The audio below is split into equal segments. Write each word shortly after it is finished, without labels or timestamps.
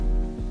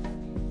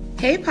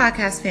Hey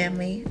podcast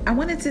family, I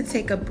wanted to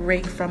take a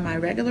break from my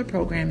regular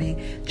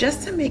programming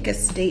just to make a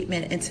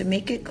statement and to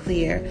make it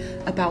clear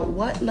about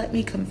what Let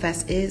Me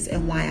Confess is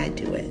and why I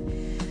do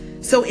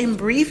it. So in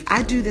brief,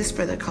 I do this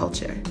for the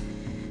culture,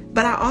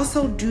 but I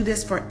also do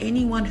this for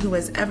anyone who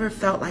has ever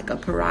felt like a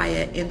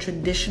pariah in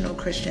traditional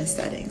Christian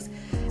settings.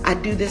 I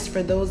do this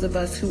for those of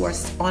us who are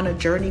on a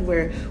journey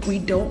where we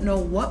don't know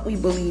what we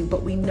believe,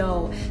 but we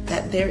know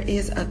that there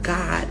is a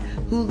God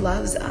who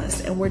loves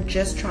us, and we're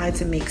just trying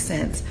to make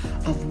sense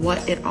of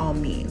what it all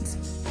means.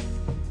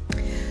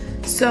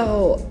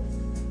 So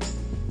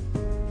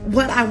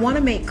what I want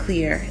to make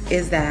clear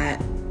is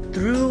that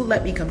through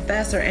Let Me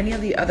Confess or any of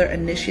the other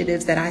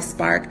initiatives that I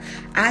spark,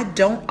 I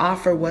don't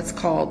offer what's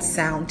called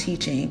sound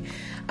teaching,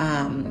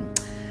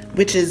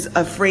 which is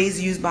a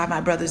phrase used by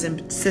my brothers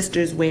and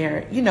sisters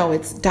where,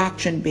 it's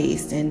doctrine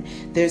based and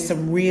there's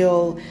some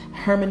real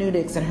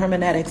hermeneutics and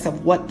hermeneutics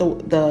of what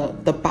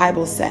the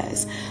Bible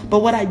says.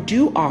 But what I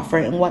do offer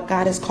and what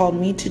God has called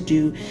me to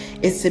do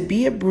is to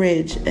be a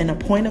bridge and a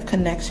point of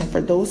connection for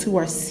those who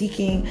are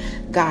seeking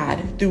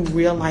God through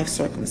real life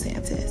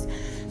circumstances.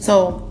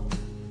 So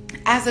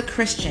as a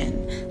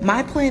Christian,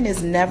 my plan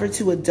is never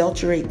to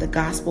adulterate the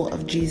gospel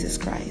of Jesus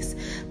Christ,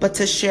 but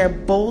to share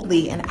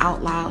boldly and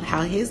out loud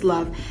how his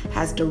love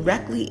has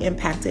directly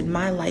impacted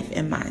my life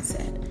and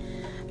mindset.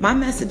 My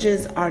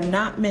messages are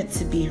not meant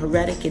to be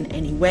heretic in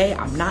any way.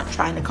 I'm not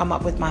trying to come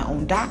up with my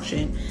own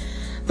doctrine,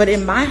 but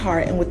in my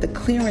heart and with the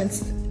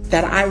clearance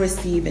that I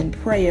receive in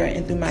prayer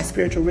and through my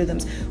spiritual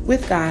rhythms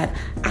with God,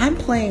 I'm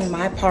playing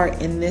my part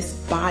in this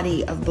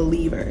body of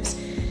believers.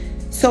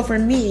 So for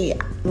me,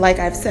 like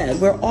I've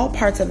said, we're all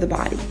parts of the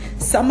body.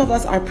 Some of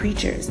us are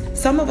preachers.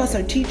 Some of us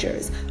are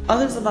teachers.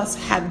 Others of us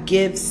have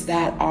gifts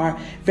that are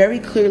very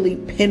clearly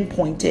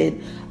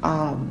pinpointed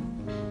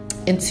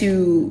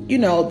into,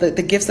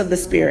 the gifts of the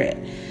Spirit.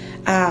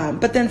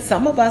 But then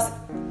some of us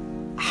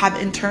have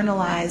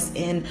internalized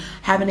and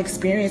have an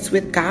experience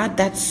with God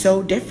that's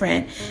so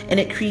different.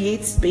 And it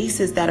creates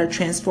spaces that are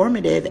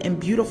transformative and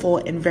beautiful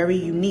and very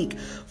unique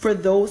for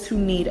those who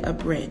need a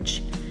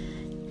bridge.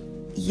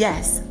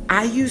 Yes,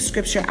 I use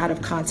scripture out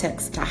of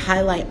context to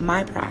highlight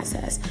my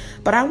process,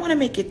 but I want to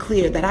make it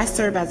clear that I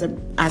serve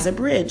as a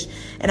bridge,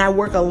 and I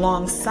work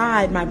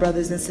alongside my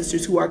brothers and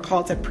sisters who are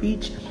called to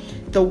preach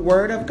the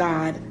word of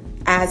God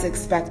as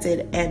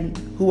expected and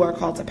who are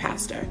called to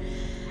pastor.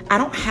 I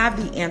don't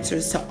have the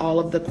answers to all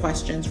of the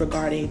questions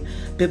regarding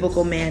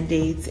biblical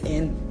mandates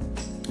and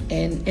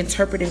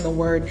interpreting the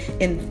word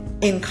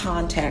in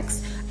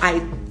context.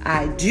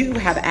 I do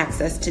have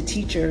access to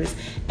teachers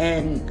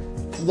and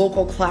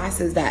local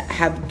classes that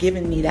have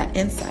given me that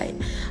insight.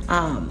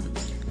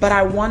 But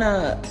I want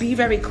to be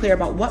very clear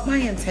about what my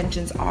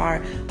intentions are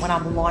when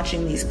I'm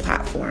launching these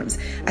platforms.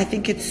 I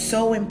think it's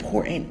so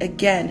important,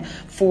 again,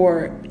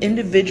 for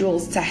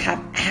individuals to have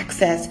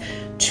access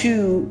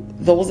to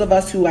those of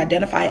us who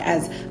identify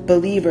as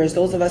believers,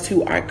 those of us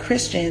who are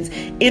Christians,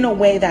 in a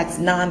way that's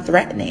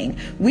non-threatening.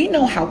 We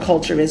know how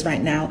culture is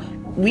right now.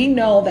 We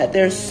know that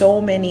there's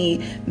so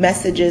many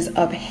messages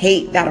of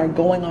hate that are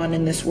going on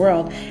in this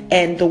world.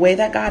 And the way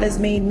that God has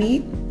made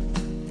me,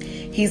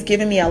 he's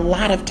given me a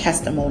lot of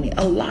testimony,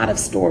 a lot of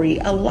story,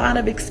 a lot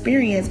of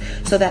experience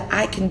so that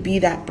I can be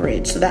that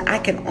bridge, so that I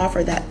can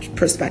offer that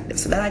perspective,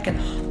 so that I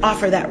can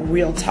offer that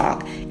real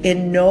talk.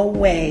 In no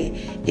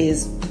way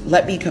is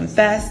Let Me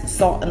Confess,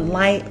 Salt and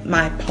Light,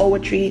 my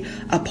poetry,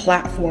 a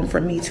platform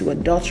for me to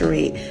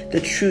adulterate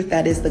the truth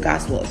that is the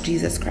gospel of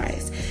Jesus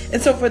Christ.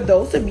 And so for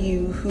those of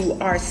you who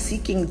are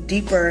seeking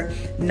deeper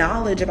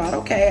knowledge about,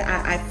 okay,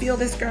 I feel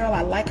this girl,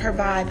 I like her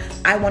vibe,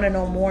 I want to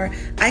know more,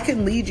 I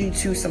can lead you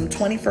to some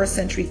 21st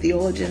century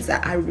theologians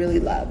that I really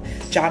love.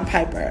 John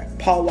Piper,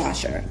 Paul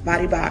Washer,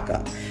 Voddie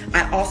Baucham.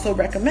 I also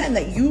recommend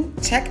that you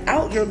check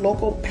out your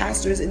local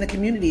pastors in the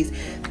communities.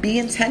 Be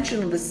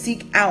intentional to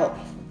seek out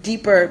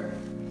deeper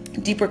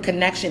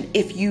connection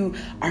if you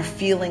are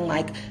feeling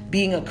like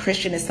being a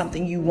Christian is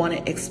something you want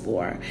to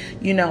explore.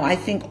 I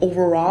think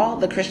overall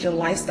the Christian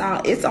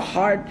lifestyle, it's a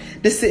hard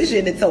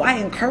decision. And so I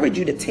encourage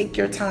you to take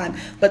your time,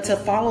 but to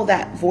follow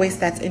that voice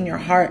that's in your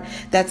heart,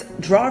 that's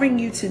drawing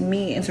you to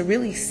me, and to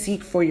really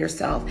seek for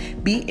yourself.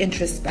 Be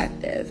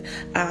introspective.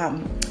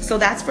 So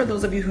that's for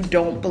those of you who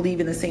don't believe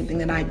in the same thing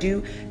that I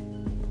do.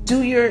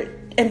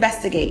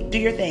 Investigate, do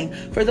your thing.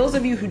 For those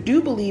of you who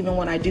do believe in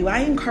what I do,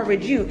 I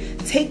encourage you,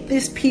 take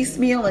this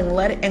piecemeal and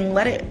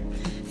let it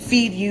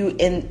feed you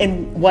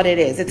in what it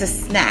is. It's a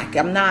snack.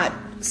 I'm not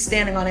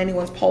standing on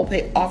anyone's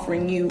pulpit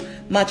offering you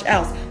much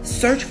else.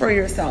 Search for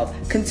yourself.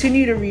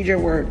 Continue to read your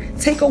word.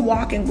 Take a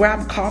walk and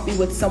grab coffee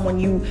with someone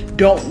you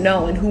don't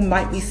know and who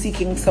might be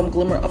seeking some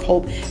glimmer of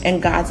hope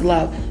and God's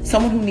love.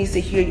 Someone who needs to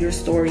hear your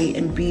story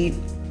and be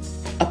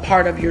a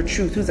part of your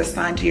truth, who's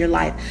assigned to your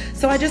life.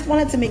 So I just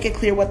wanted to make it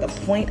clear what the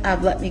point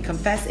of Let Me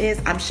Confess is.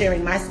 I'm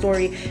sharing my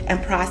story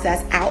and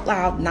process out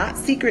loud, not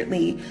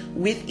secretly,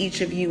 with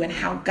each of you, and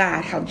how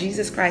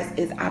Jesus Christ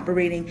is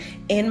operating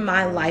in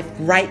my life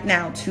right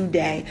now,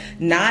 today,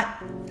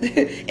 not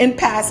in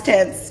past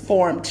tense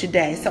form,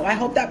 today. So I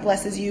hope that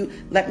blesses you.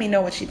 Let me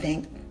know what you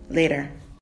think later.